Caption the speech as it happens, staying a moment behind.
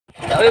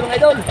Okay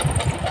mga idol.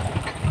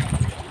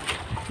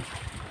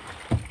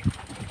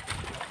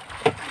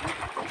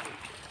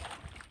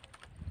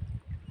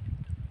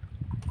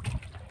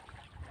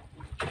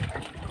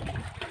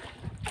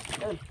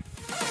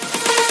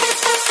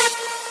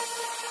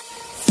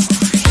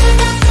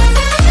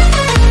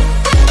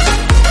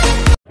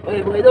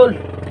 Okay mga idol.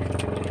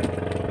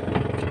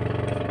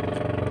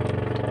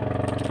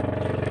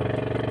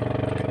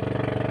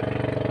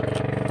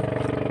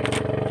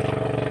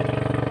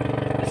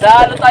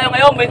 Sa ano tayo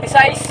ngayon,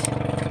 26.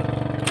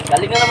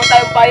 Galing na naman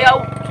tayong payaw.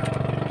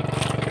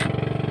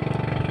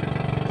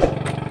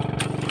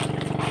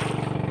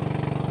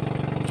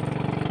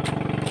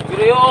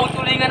 Pero yung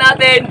tulingan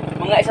natin,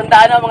 mga 100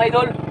 na mga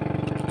idol.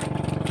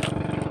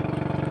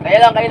 Kaya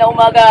lang, kayo na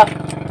umaga,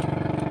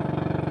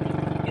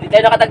 hindi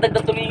tayo nakatagdag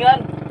ng tulingan.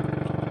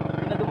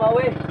 Hindi na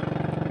dumawi.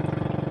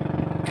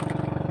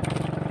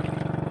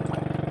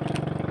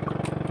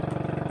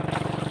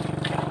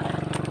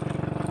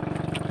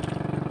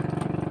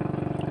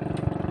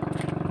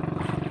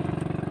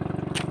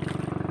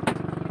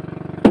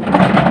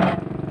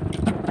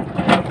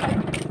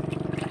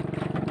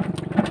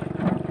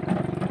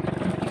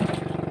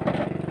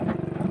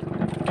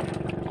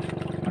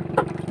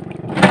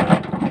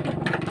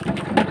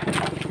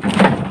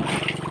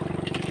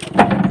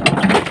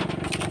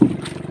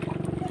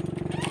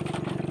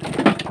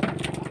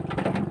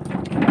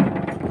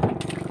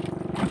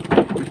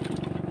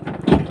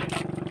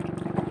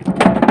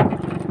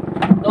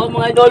 Ito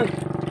mga idol,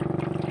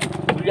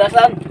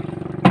 gulyasan.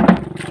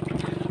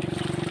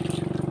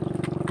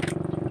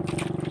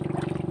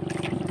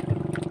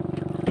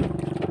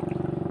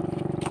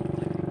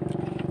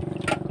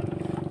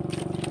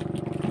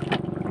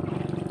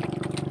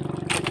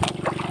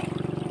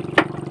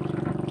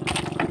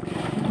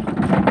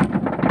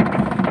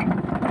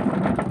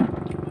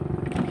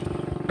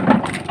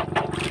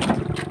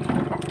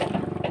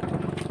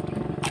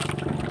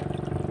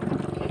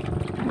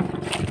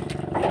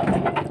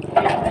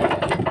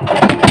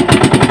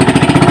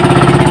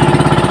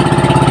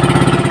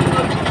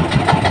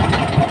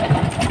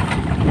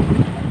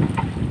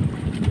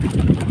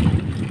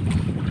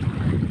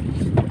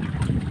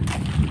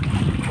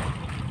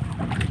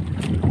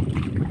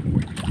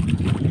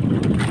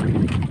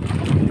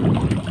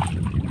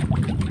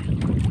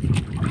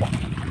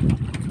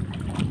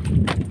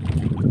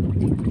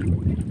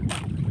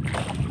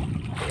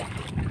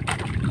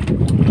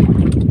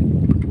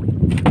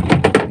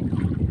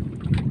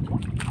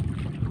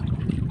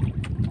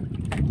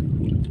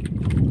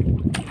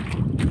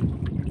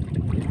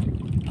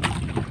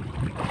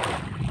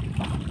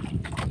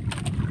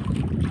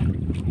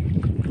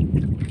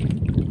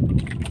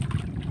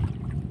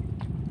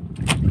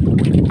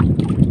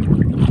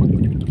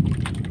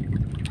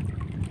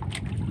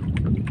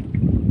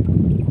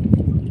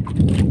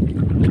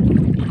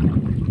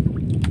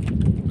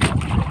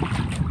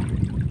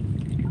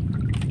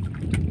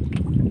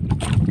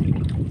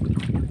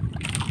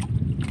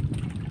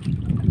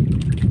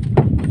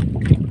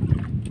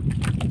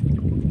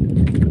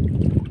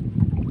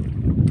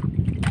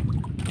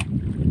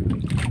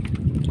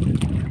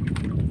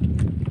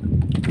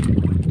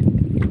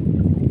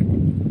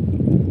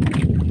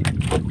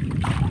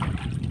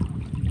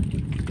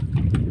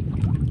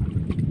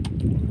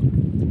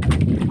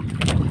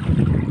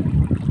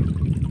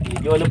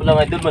 Yung ano pala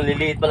mga idol,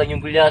 maliliit pa lang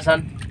yung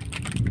gulyasan.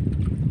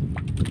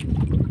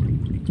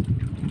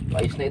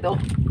 Ayos na ito.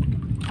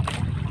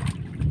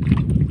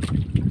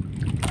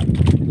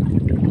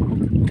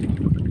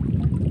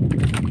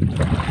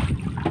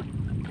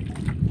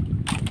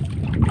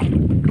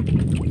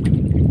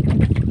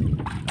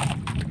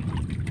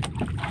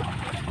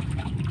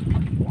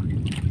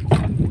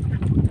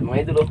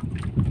 Mga idol oh,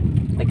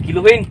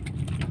 nagkiluhin.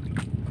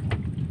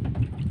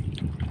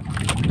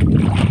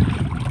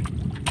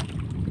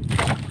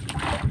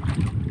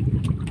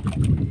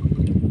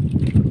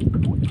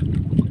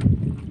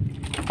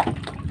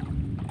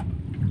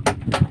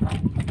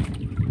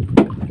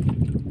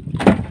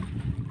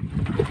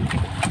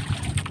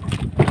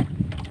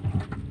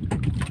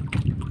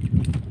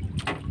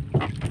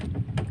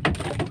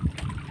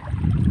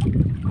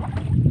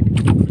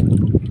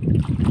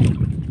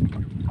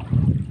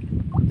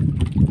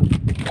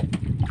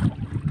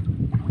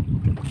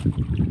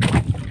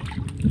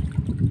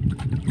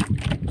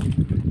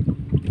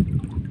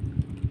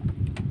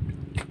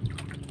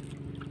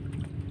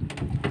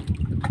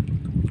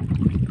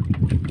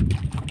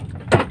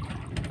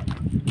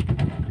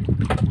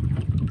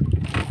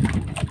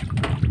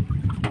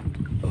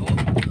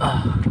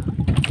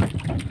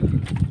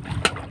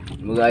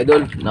 Mga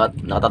idol,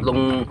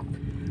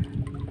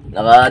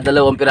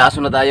 nakadalawang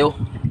piraso na tayo.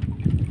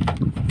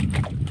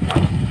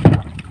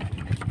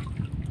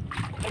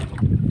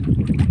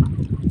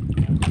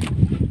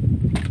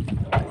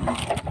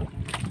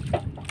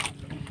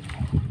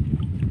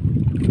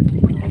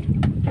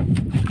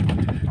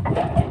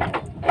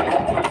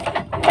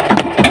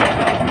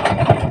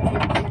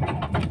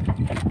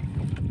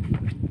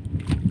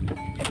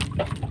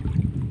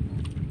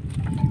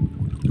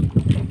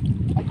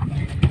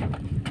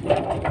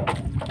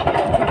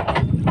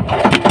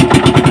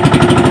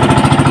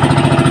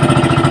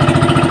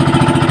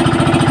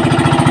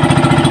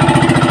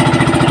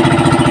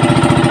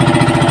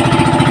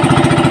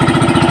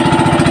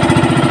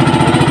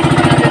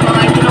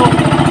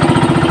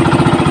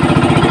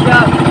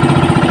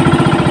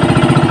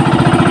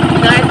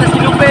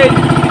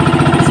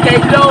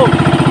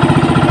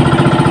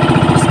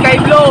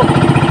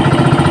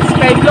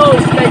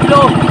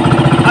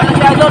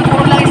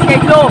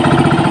 yellow.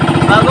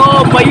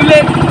 Bago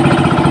violet.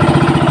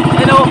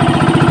 Ano?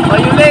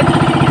 Violet.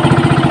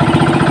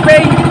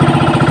 Pink.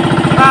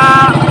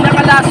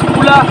 Pinakalas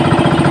pula.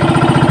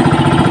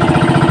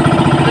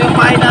 Ito yung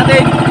pain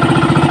natin.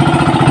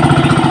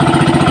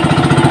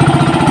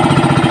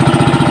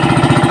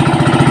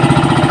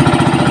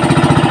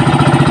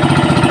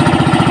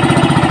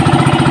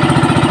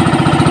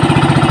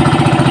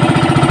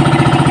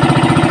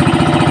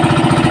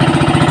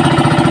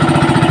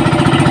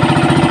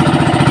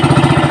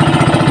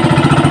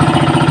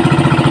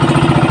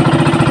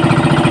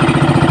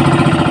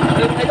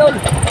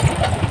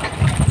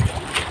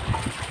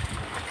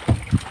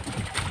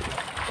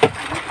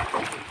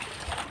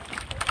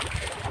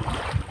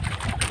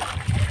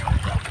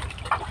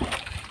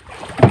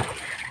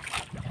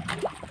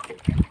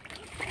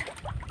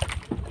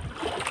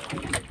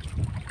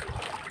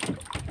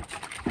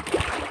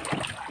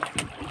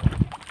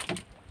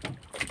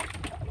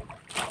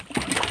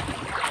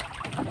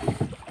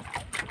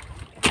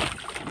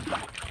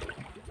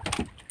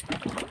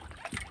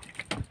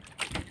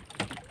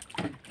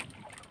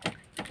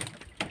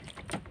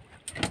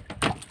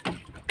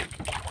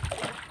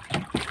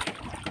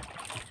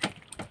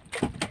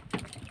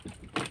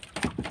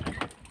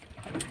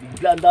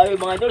 Biglaan tayo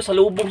mga idol, sa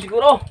lubong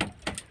siguro.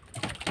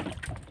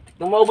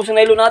 Nung maubos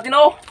yung nylon natin,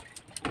 oh.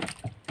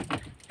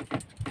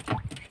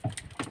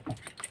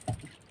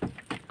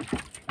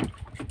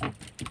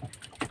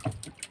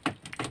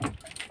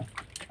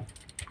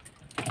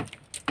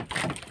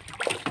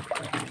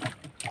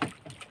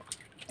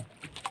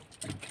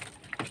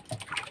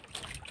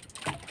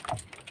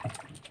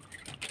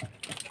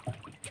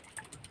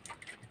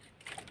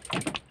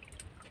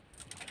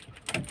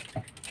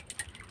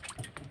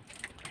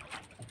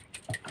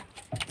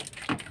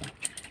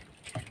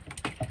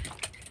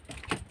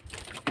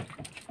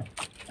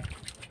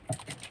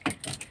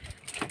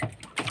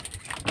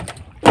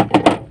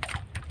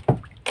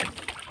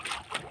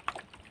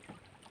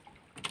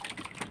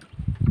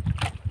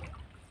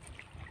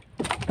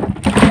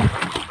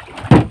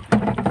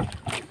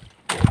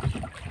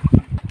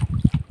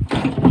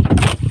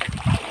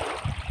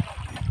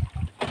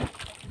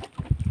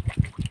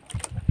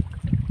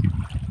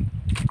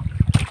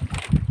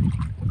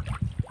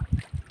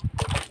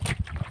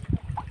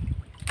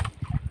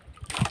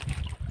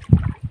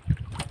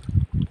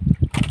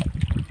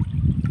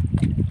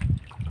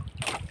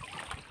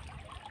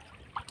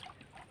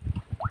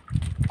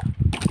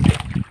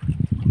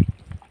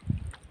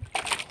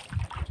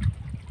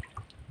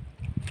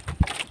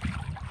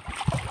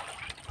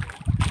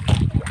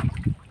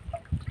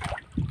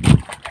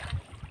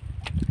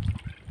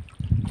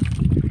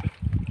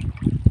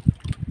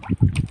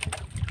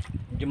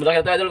 Medyo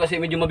malaki na ito idol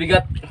kasi medyo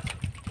mabigat.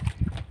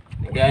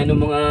 Kaya ng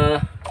mga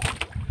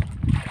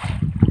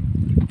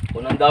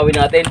unang dawin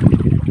natin,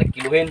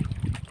 nagkiluhin.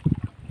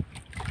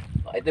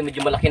 Ito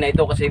medyo malaki na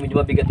ito kasi medyo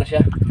mabigat na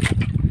siya.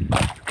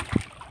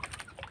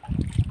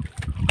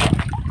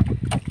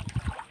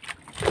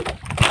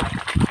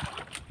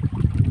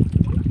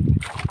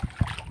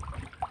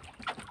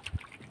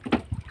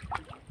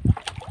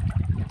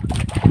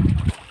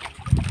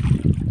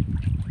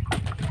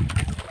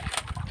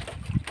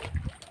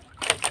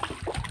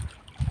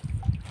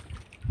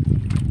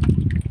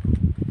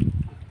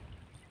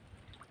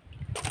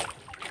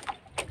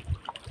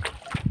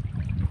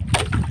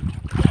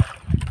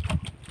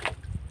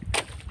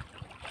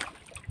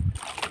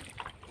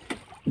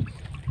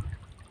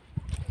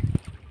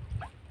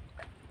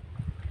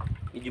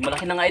 Medyo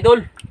malaki na nga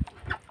idol.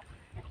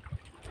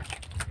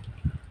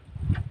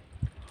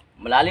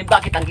 Malalim pa,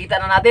 kitang-kita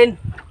na natin.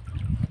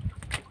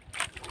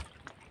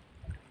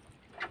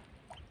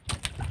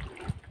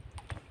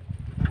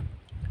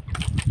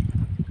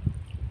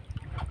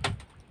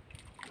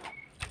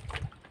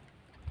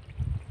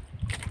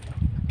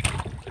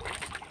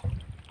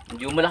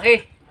 Medyo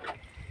malaki.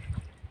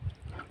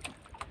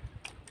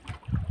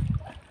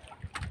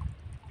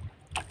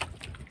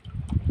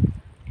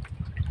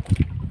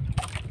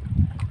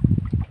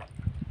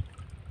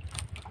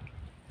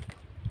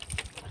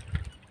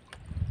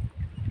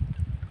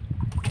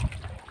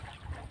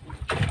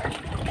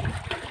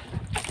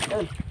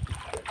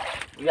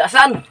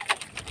 Gulyasan.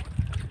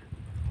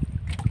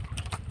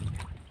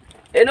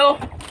 Ano?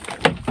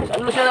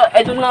 Saan mo siya?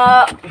 Ay, doon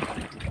na.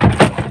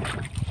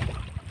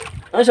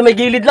 Ano, sa may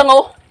gilid lang,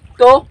 oh.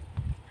 Ito.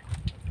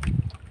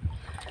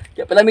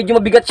 Kaya pala medyo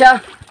mabigat siya.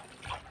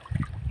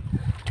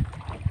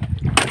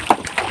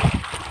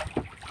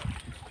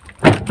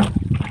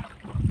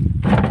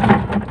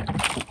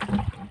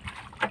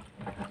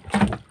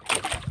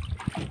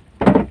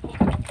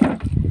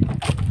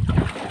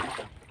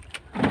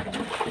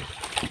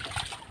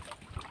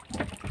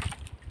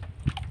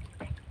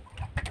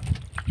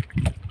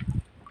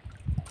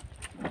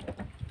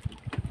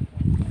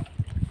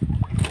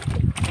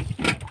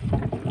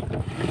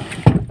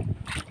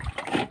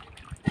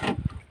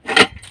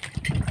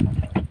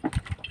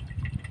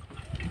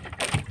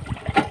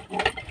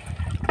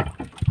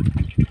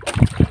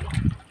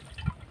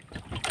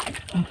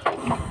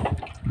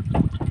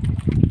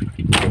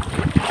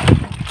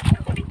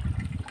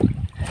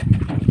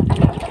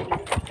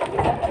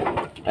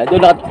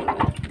 Idol,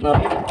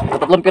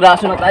 tatlong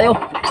piraso na tayo.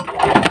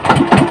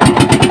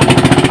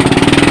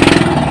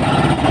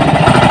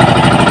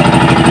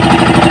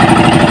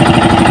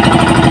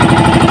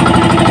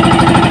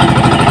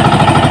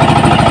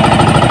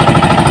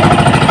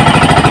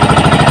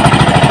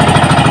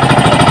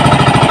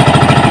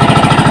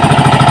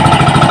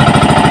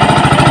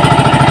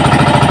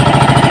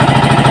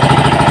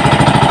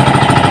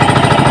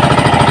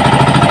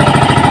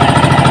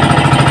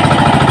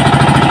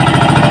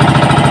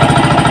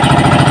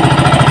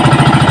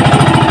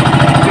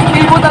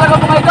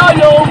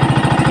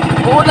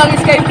 Lang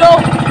escape do.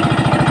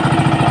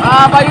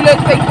 Violet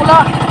fake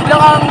pula.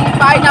 Ilang ang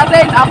kain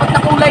natin. 4 na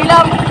kulay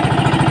lang.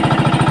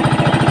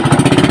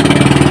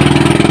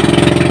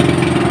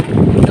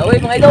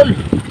 Gawin mga idol.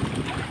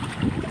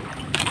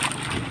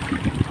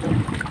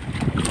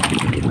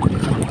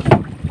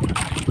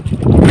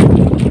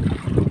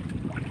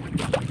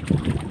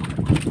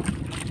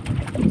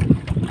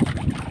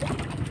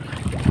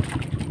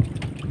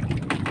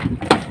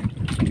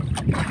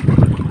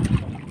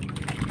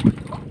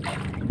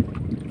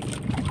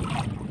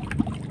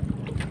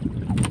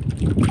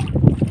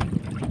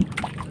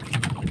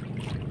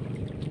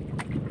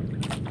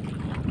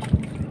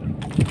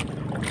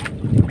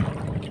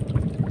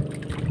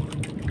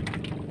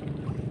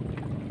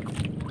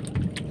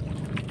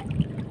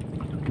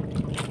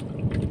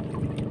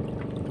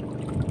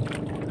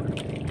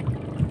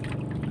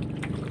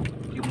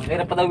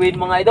 Hirap padawin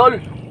mga idol.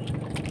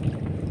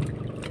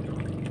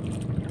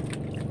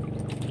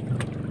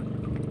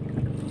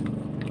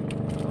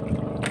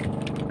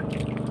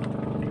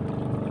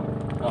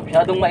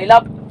 Masyadong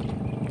mailap.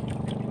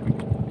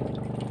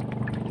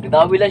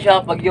 Nagdawi lang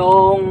siya pag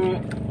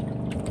yung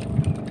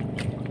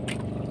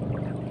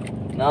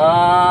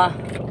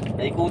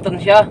naikutan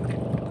siya.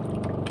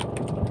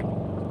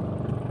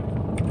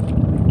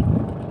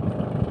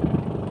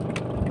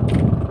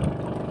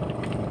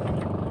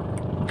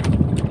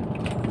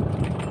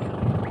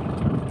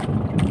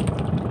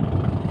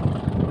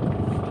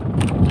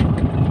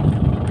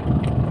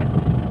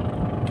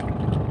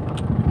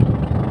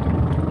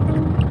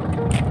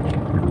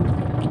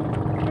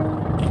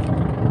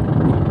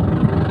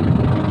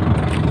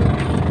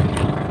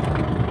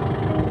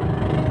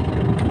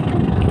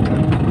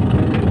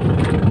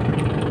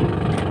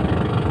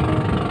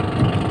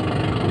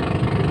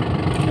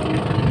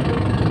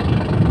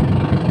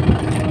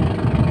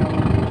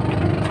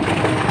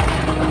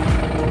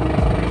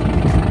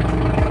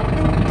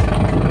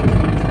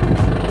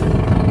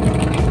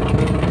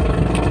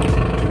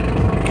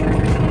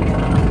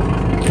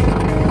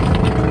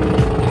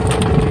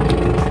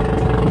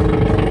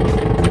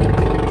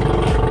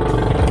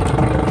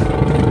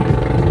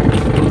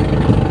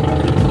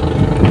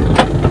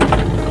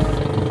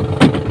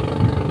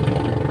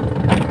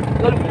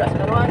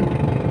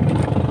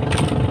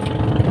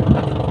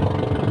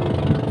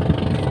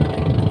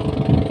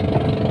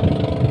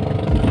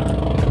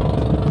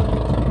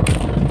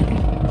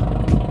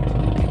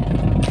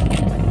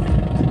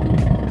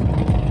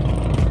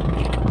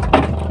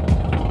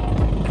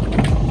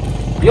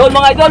 Yun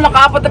mga idol,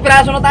 naka-4 na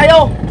piraso na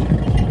tayo.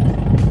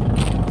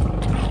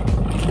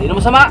 Hindi na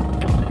masama.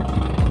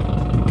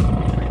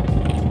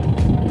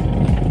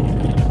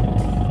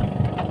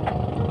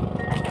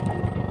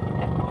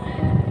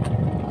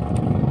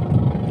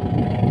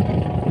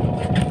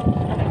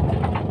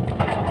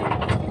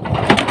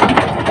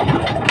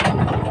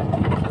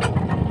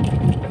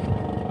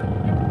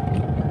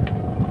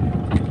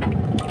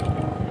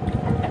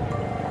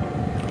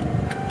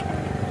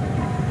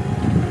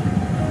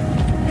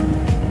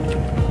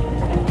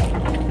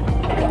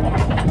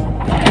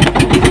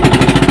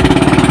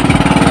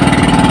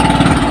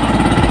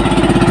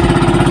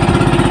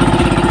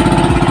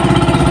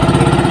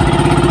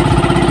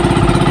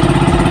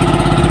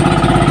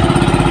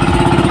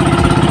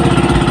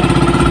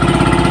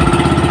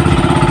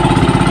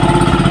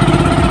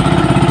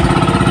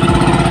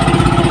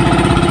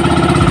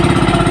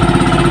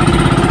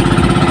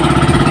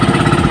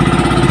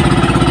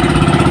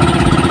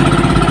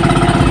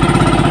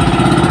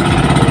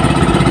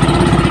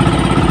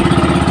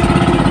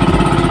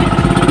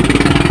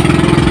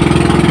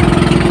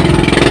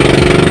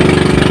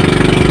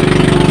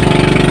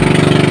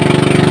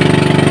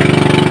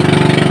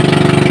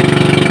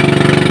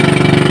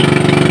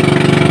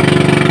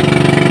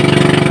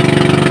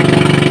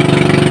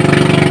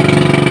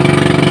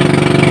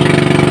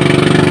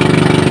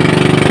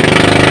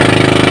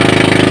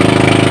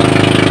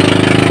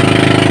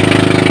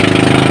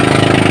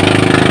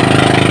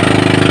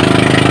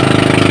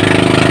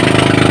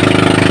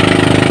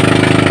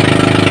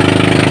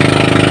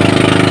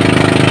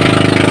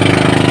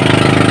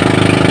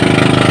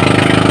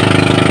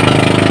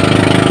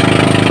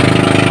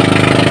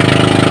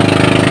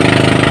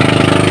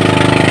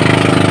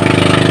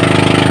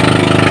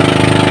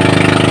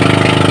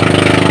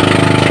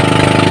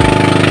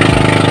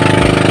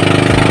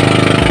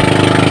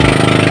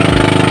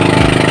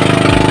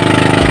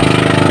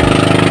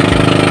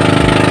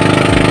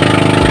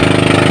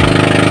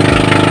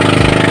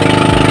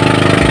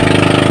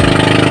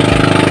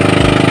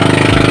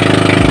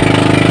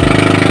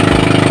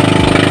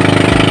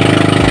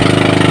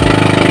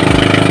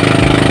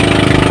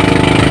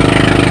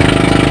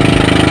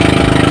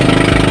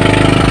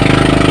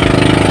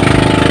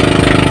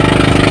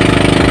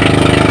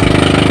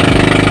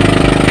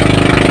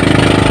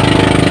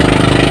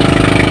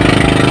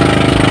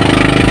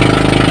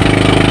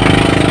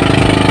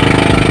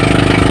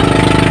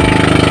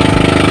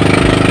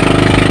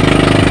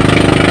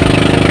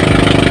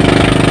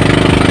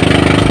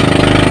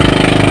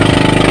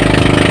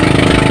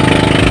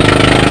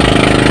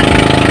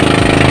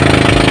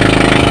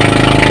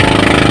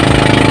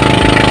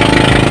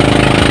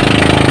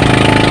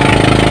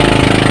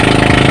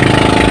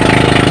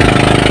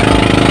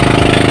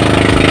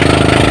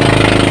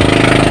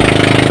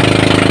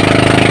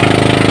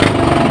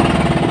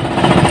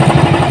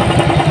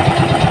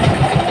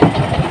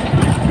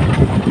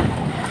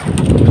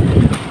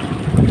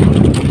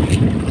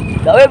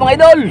 mga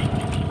idol.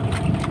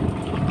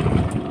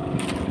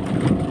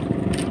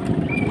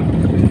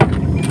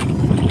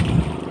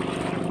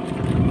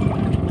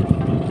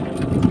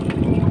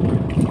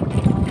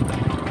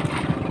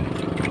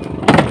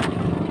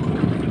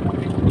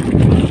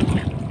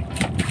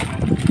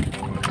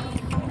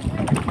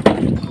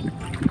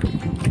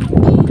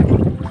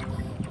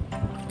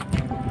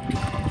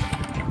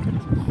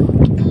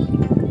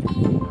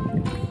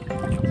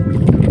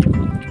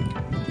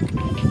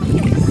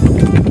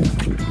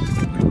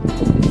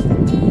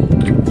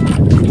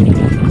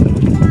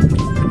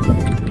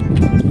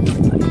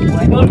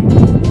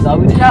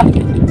 Sawi na siya.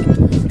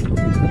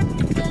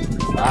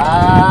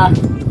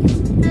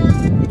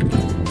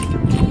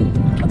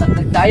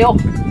 Matagtag tayo.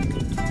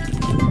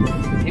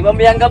 Di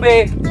mamayang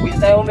gabi, uwi na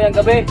tayo mamayang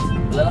gabi.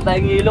 Wala na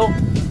tayong hilo.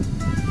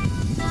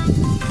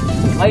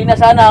 Ngayon na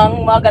sana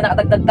ang umaga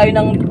nakatagtag tayo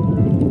ng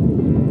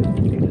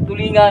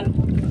tulingan.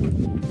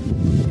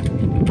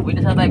 Uwi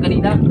na sana tayo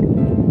kanina.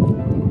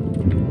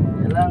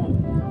 Yan lang.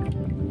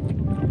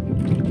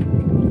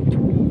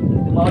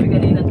 Tumawali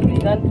kanina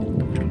tulingan.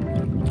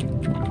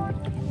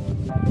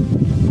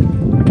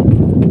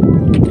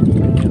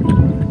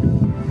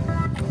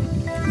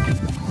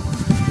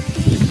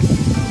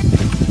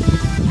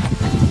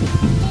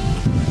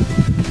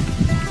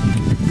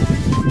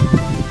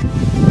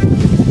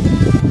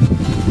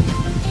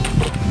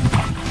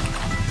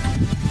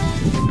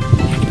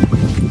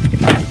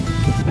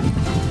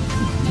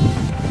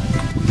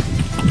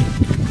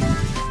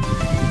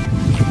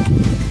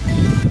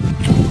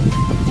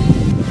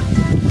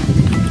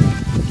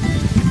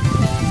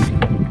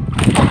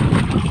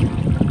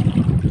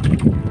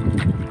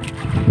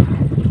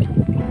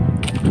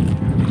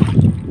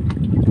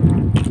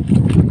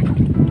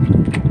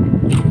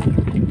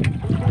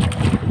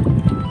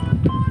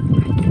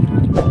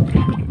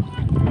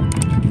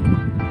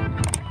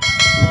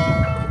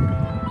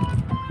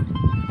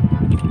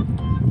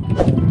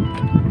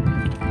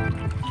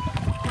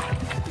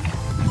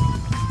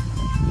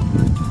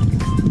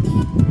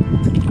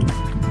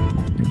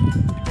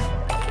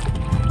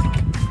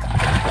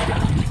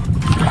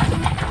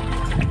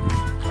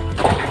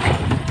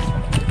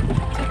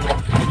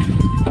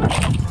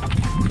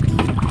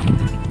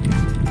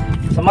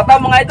 Sa mata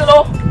mga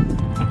idol oh.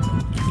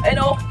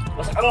 Ayun oh,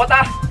 wasak ang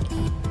mata.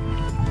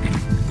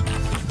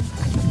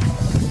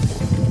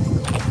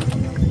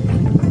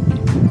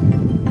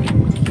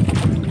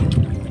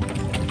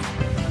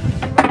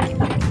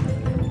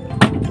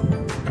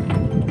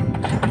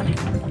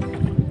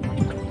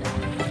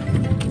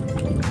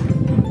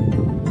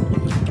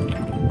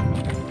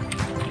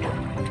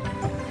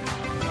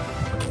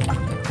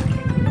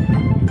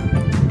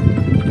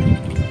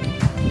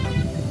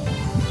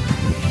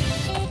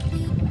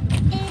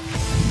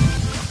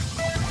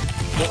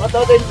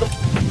 Ito din,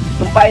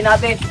 tumpain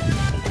natin.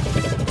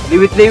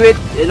 Liwit-liwit,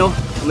 yun o,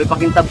 may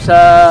pakintab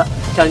sa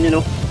tiyan yun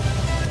o.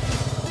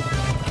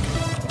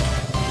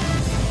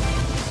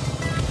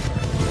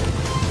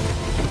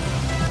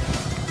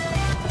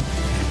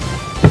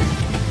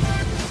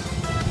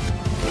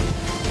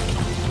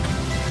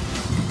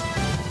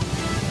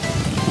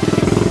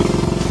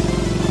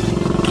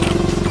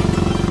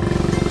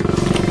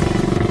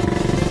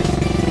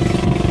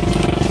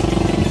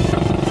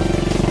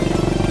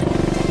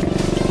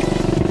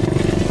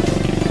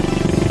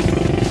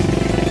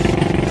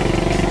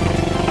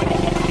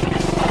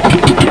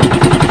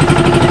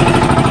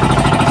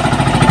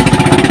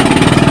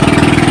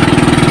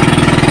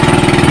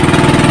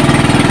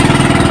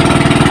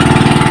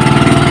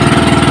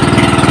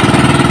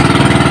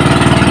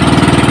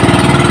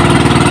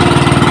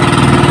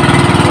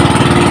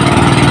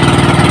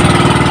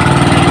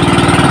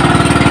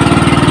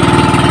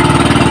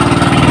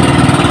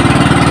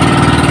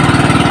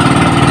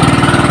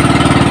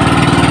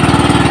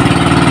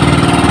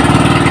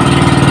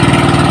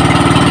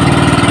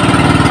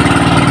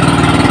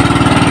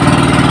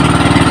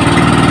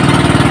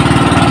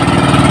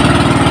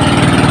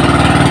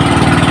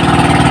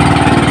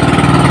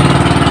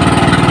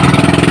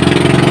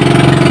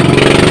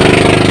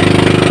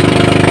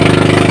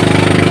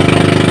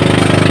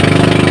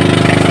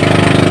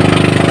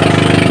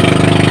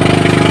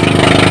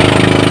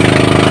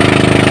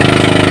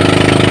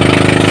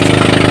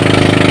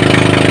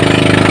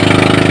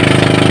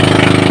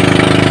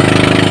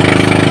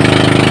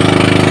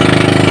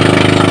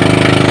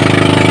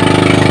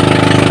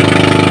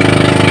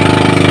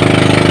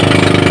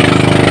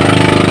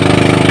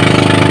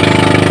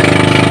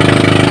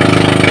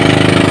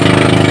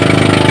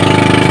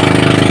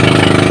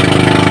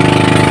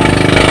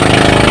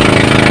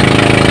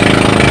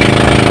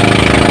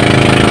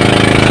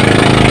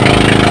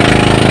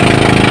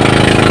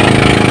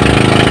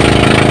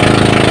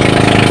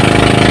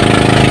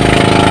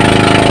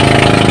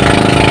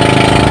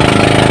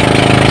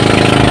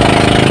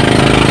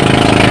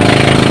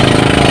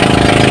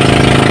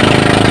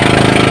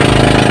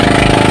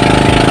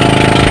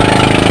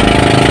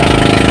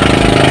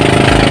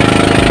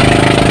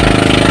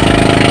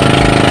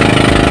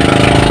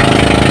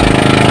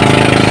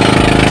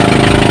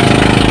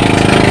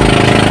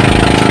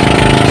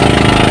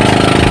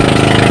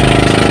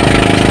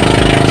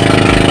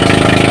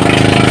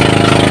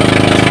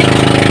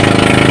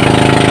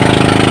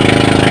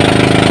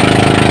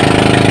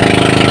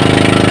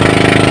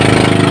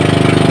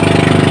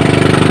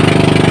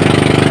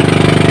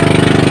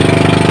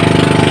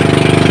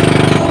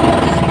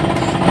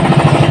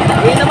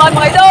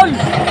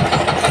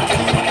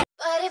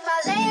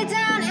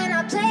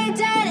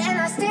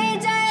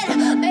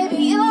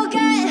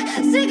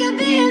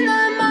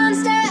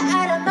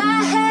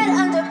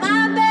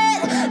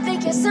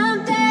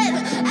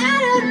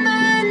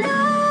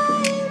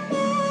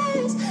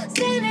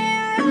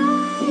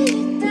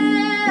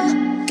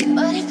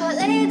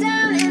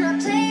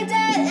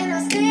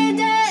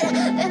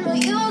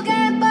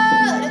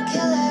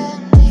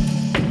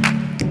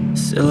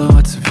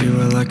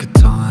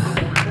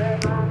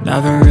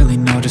 never really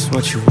know just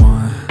what you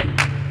want.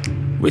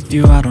 With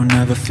you I don't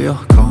ever feel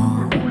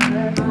calm.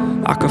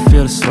 I can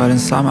feel the sweat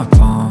inside my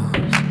palms.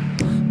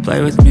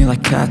 Play with me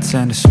like cats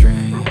and a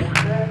string.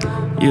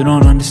 You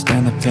don't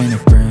understand the pain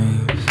it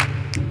brings.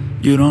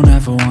 You don't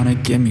ever wanna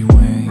give me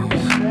wings.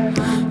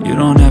 You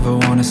don't ever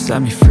wanna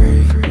set me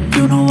free.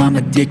 You know I'm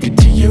addicted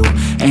to you,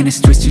 and it's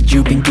twisted,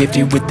 you've been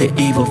gifted with the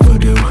evil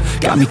voodoo.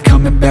 Got me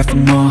coming back for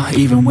more,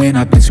 even when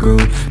I've been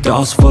screwed.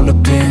 Dolls full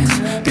of pins,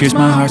 pierce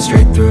my heart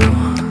straight through.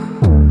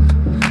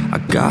 I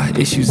got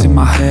issues in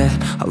my head,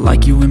 I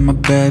like you in my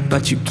bed,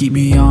 but you keep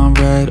me on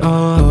red.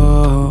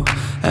 Oh,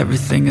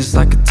 everything is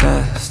like a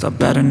test, I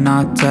better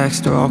not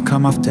text or I'll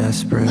come off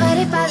desperate. But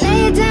if I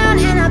lay down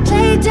and I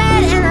play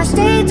dead and I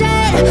stay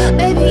dead,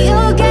 baby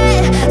you'll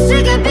get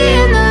sick of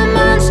being the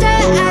monster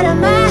out of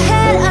my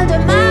head, under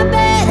my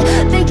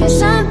bed, thinking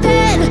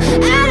something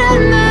out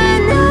of my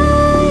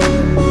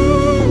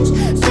nightmares,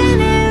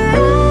 standing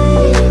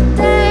right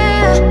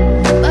there.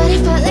 But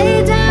if I lay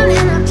down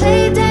and I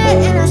play dead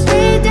and I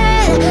stay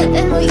dead,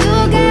 then will you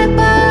get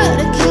bored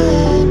of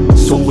killing?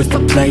 So if I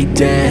play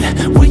dead,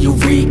 will you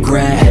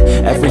regret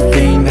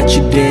everything that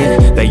you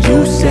did, that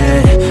you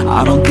said?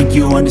 I don't think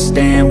you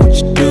understand what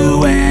you're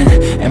doing,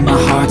 and my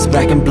heart's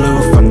black and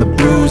blue from the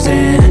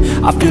bruising.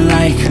 I feel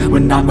like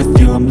when I'm with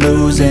you I'm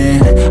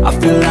losing. I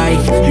feel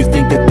like you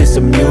think that this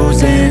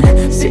amusing,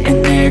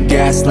 sitting there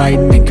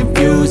gaslighting and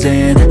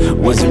confusing.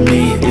 Was it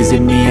me? Is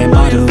it me? Am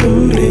I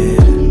deluded?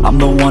 I'm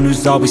the one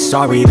who's always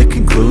sorry, the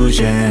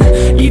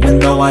conclusion, even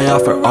though I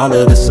offer all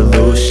of the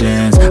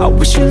solutions. I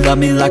wish you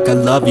loved me like I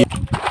love you.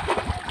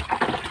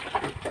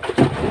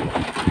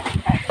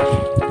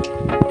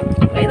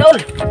 Idol!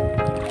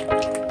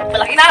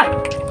 Malaki na!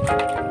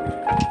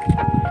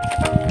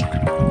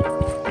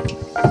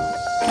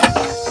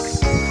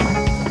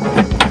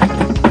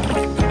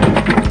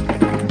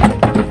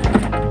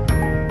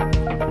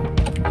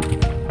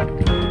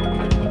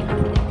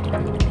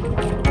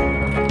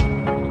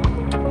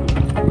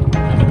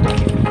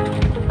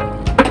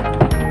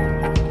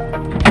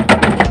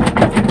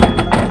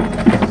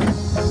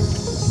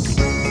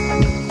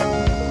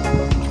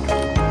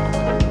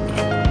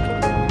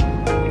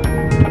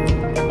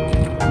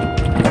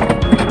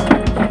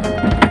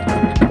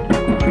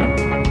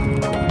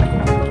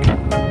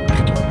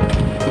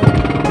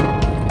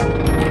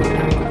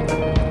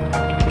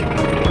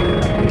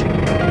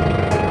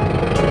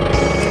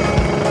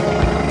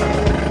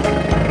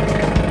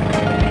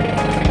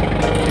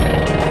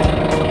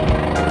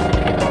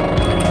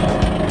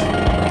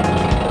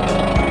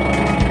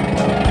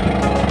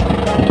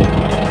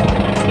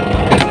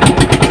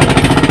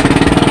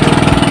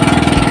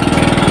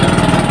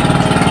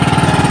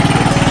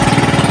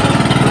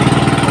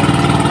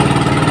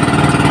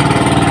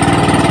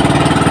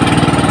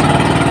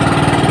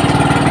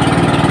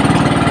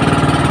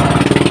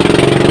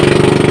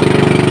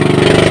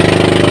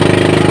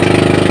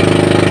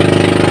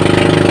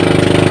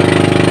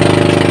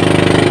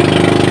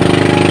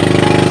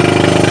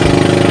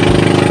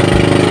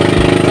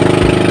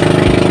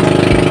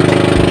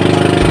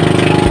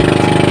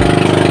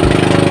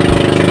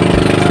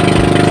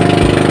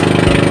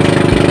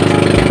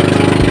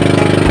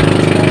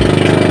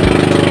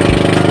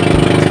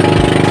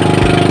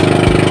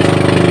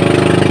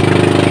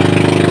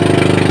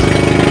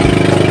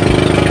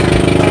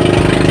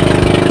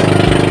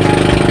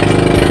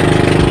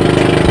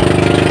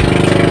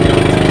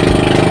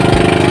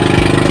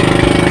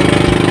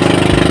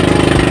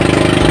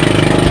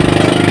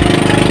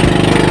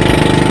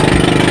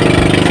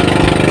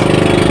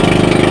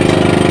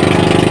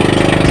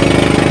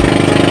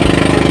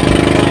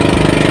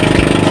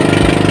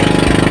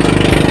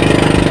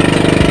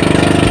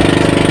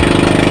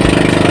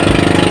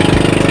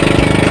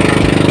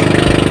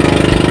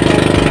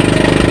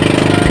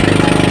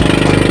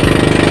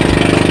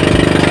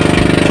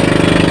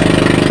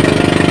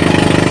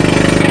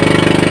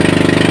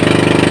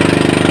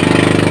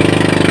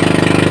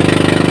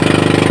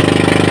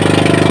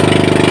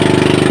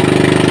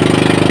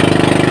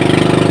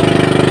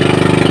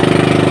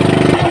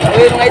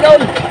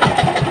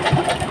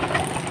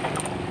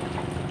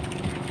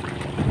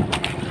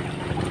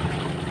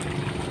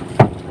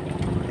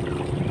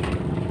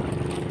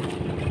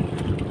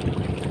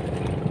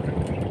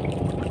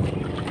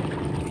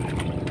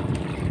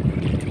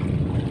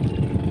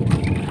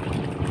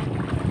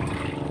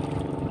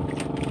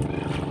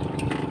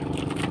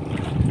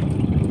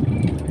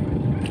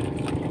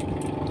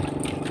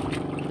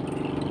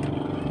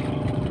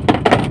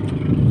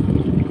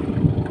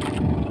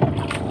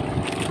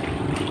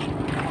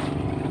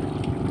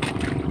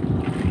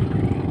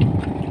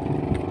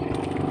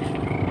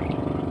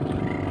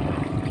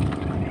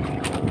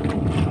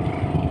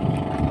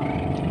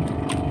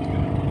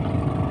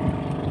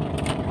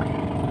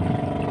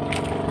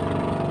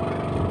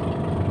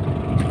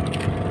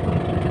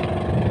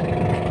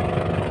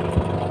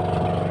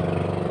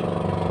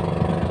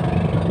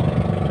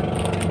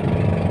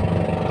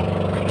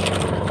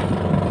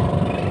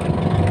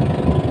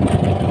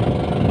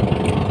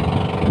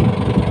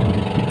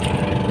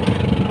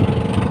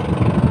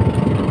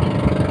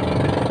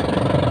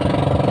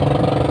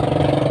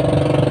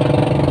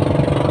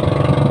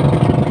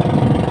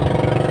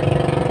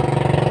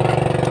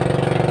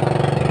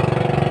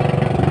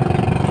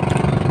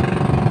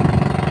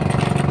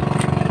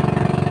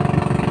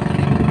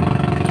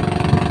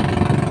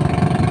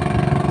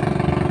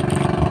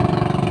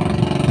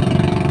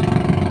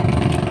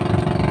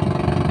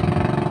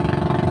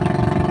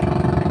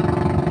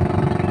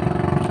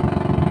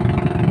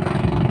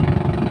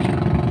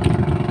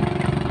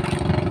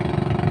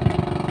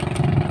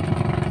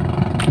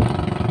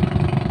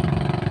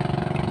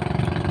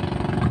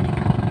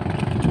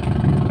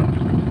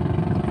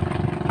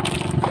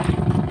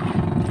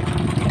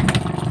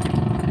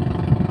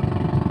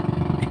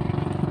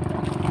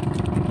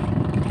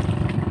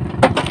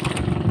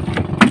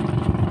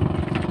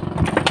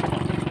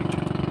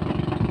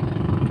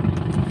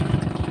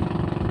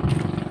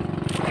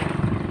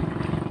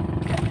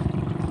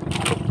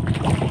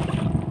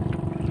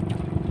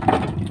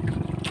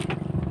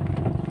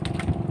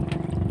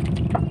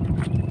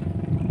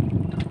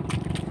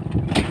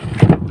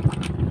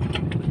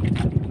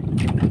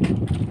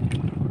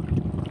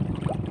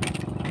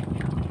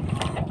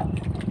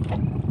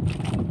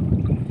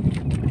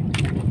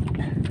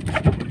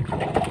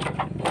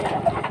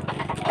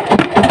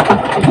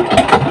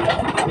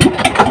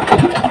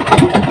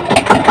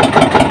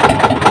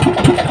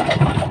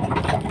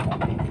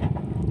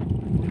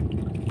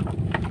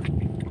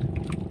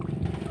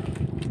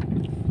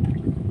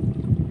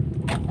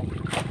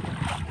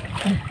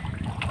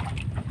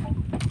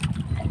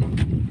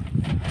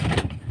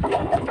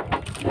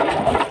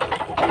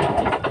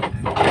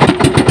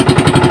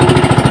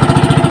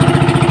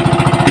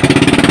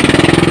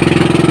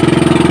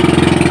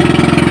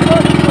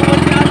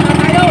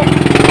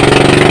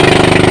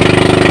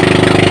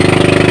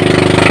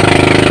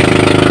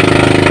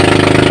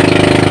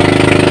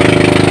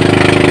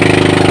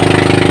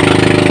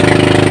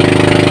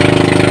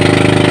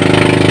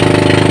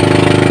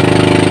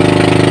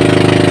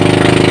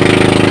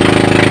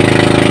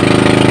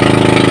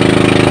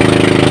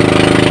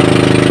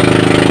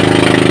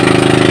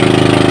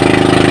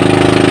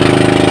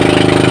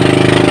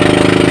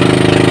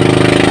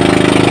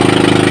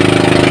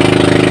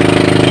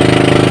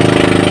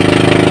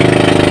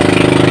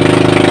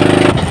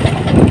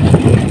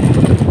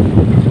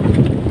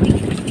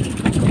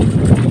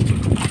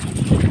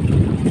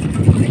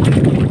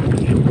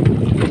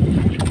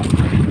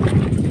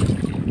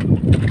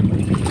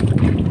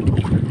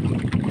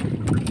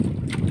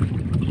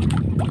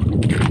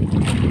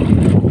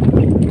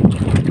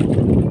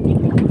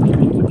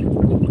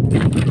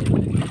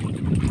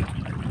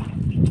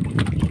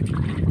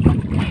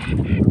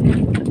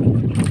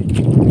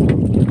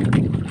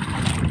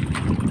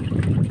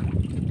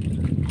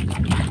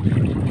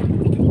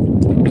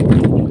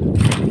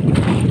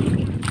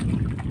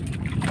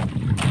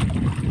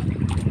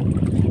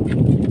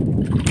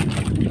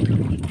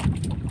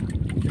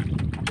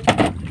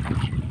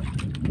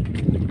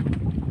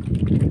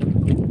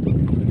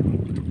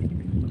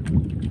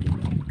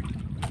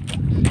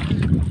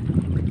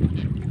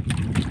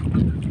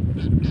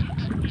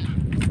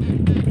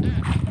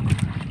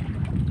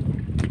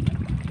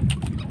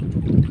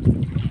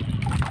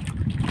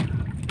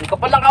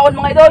 bakawan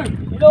mga idol.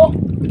 Hello.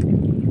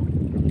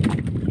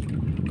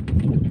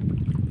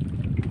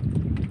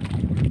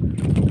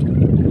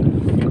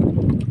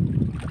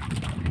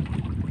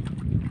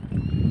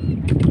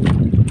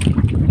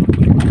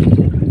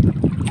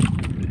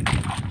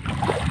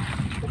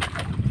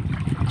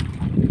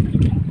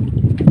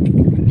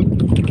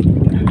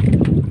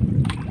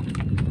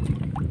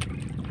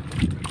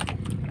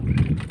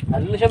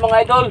 Ano siya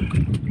mga idol?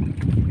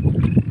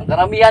 Ang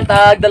karamihan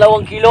tag 2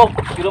 kilo.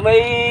 Pero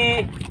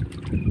may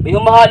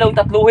humahalong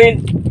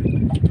tatluhin.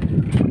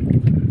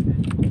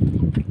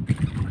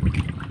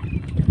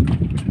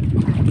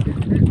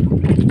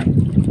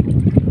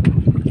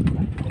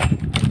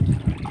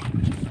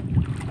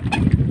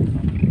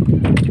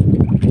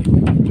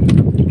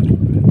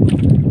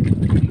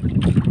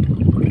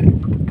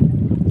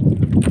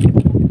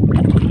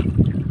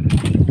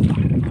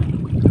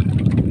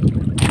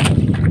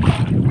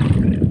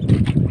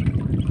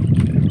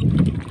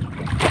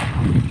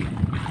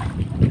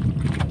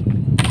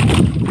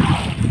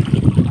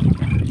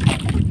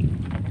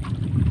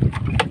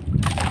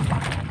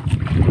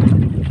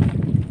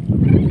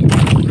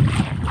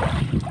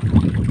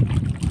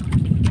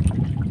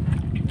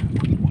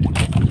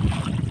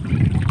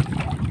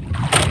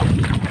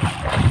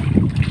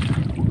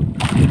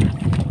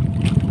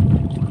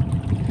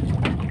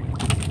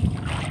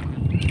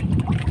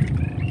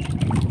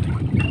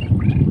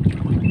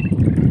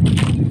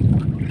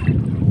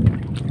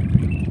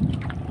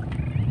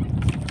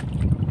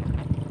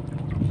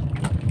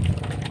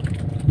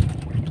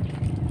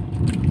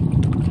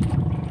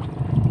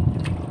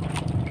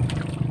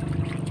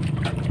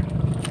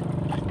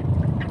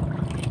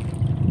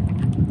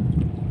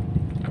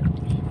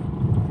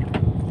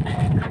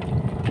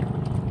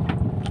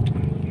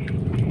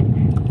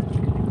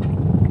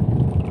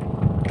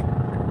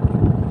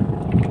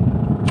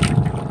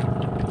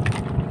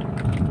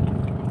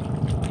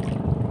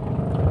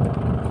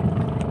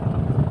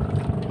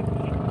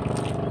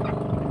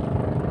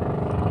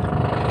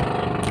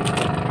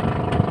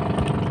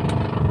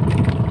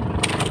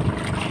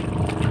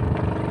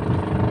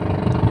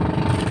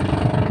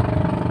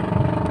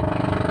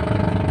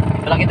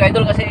 Malaki ito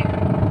idol kasi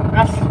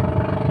ras.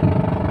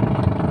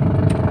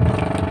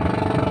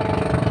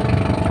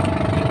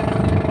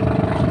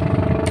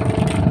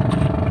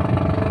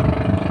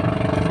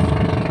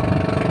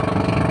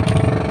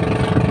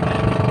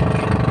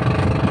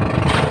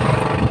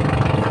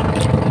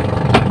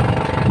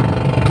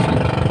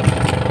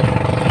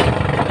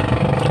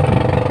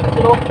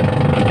 Ito.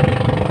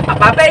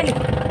 Apapin.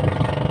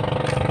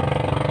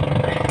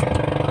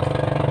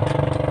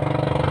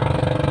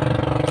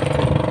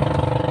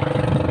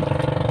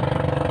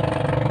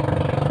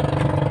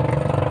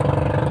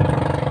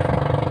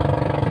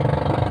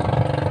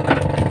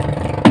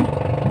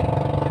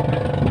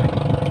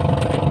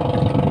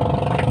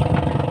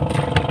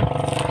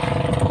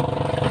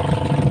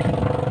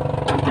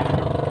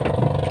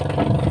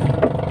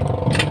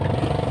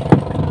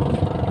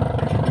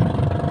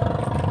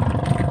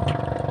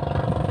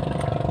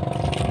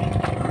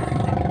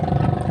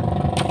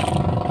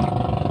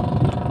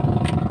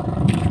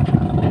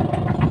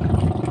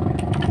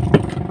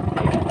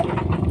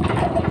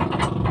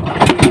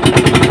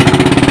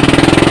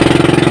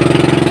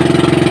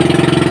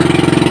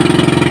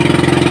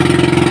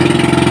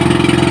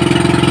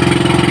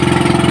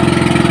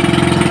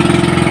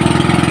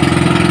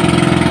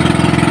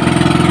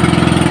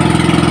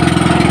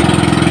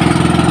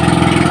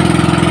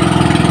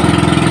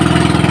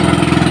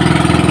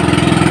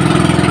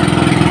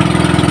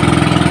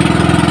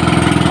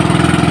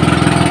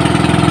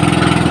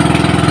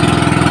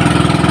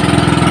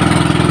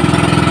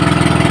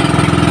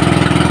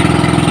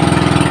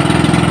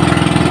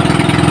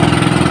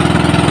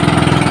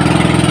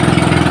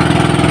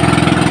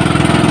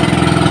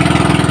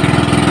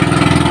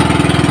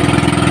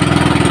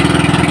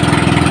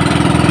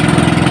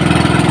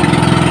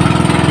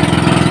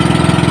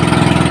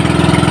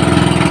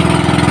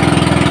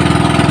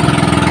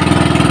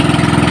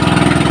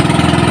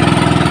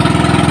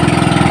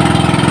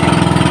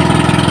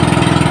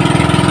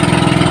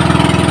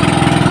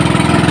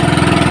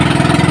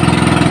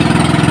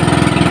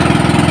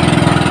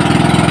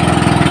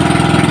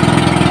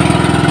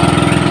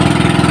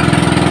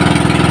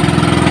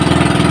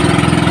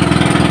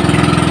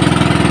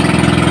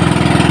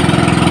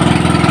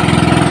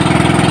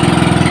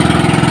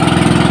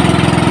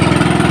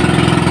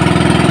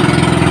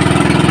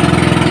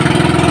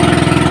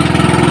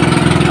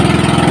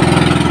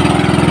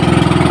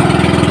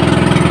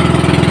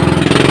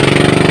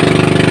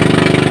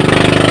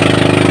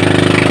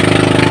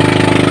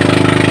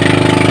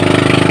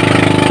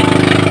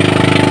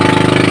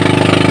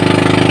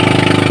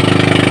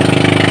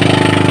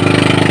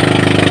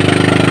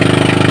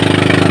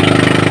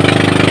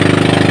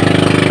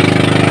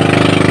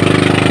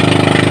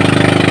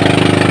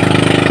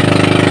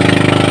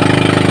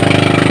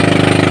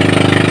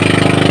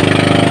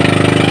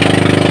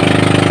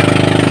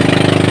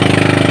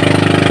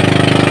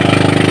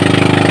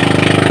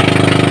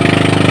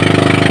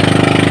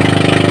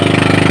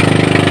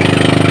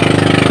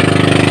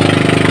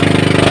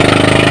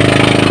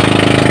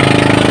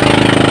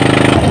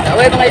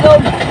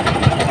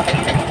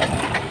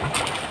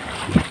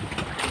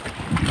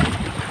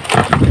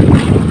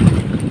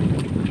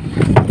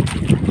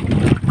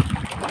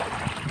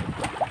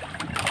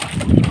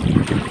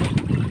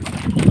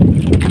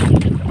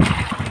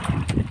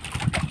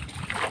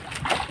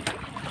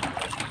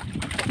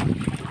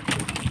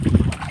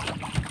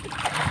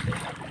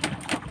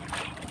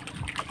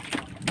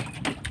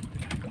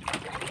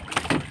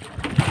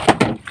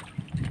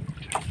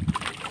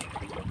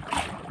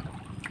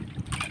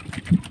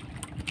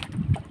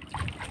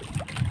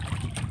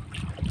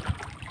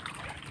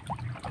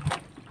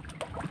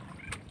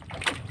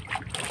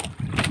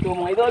 go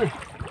mga idol.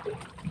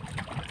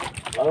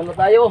 Lalo na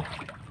tayo.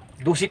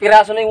 12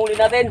 piraso na yung huli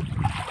natin.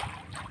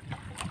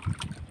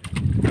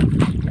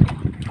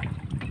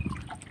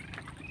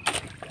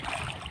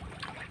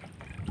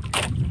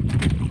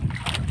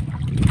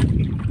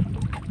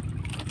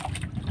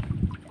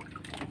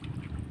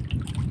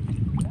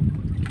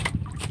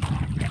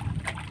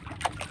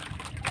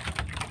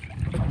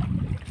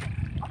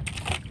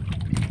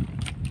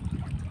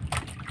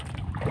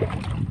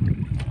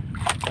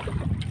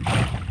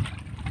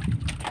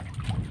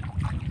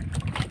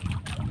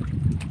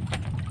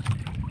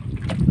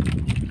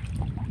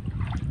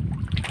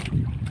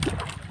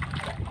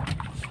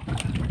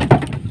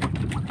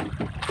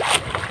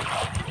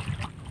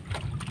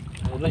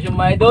 Ano siya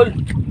mga idol?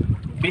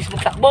 Bilis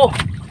magtakbo.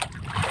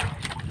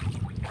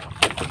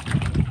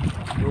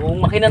 Yung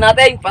makina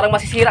natin parang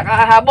masisira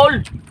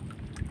kakahabol.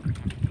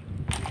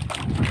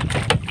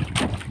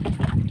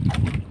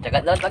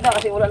 Tsagat na lang taga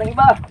kasi wala nang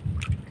iba.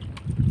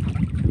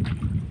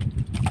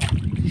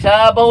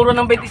 Sa bahuran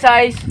ng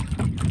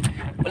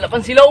 26 wala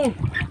pang silong.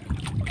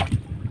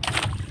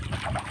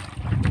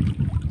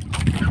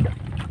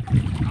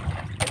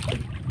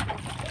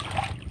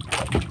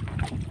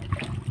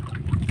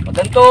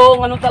 Magantong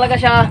ano talaga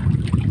siya,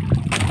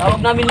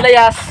 tawag namin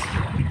layas.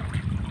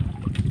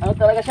 Ano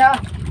talaga siya,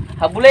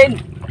 habulin.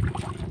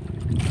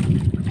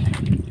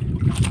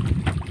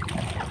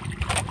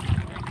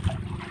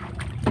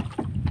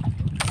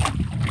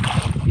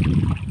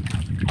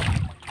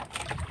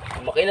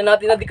 Makina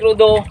natin na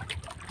dikrudo,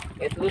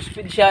 ito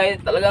speed siya,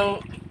 talagang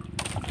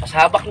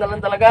pasabak na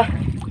lang talaga.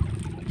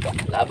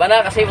 Laban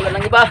na kasi wala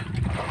nang iba.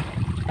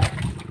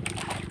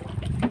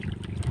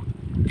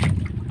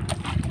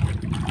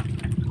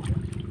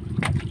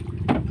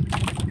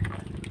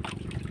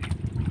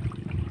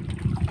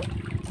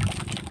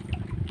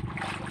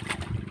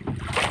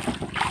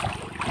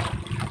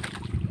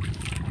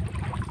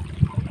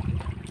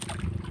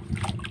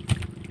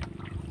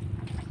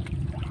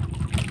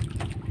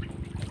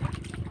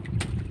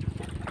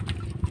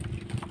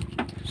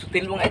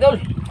 Sutil mga idol.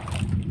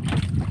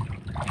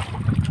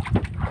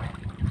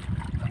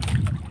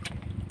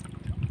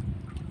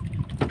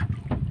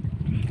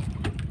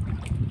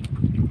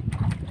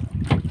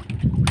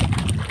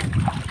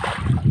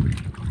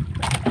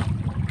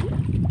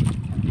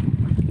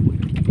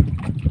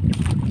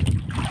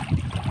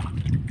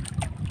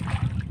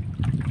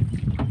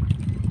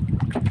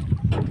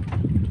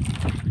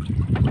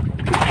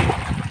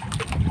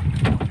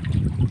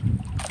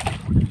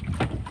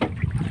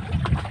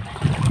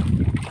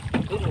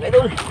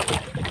 Idol,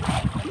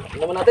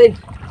 tingnan mo natin.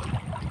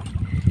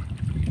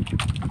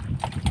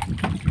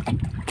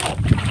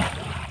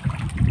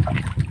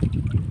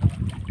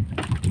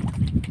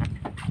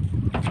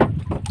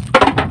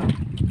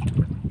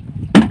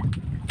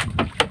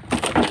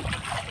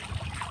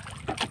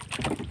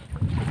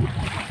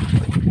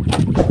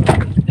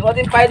 Di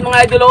natin pahit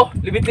mga idol, oh.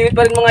 Libit-libit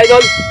pa rin mga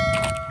idol.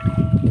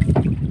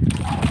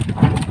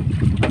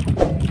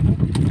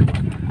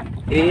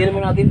 Iinom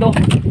mo natin to.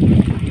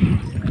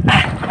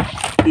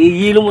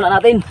 Ihilo muna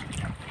natin.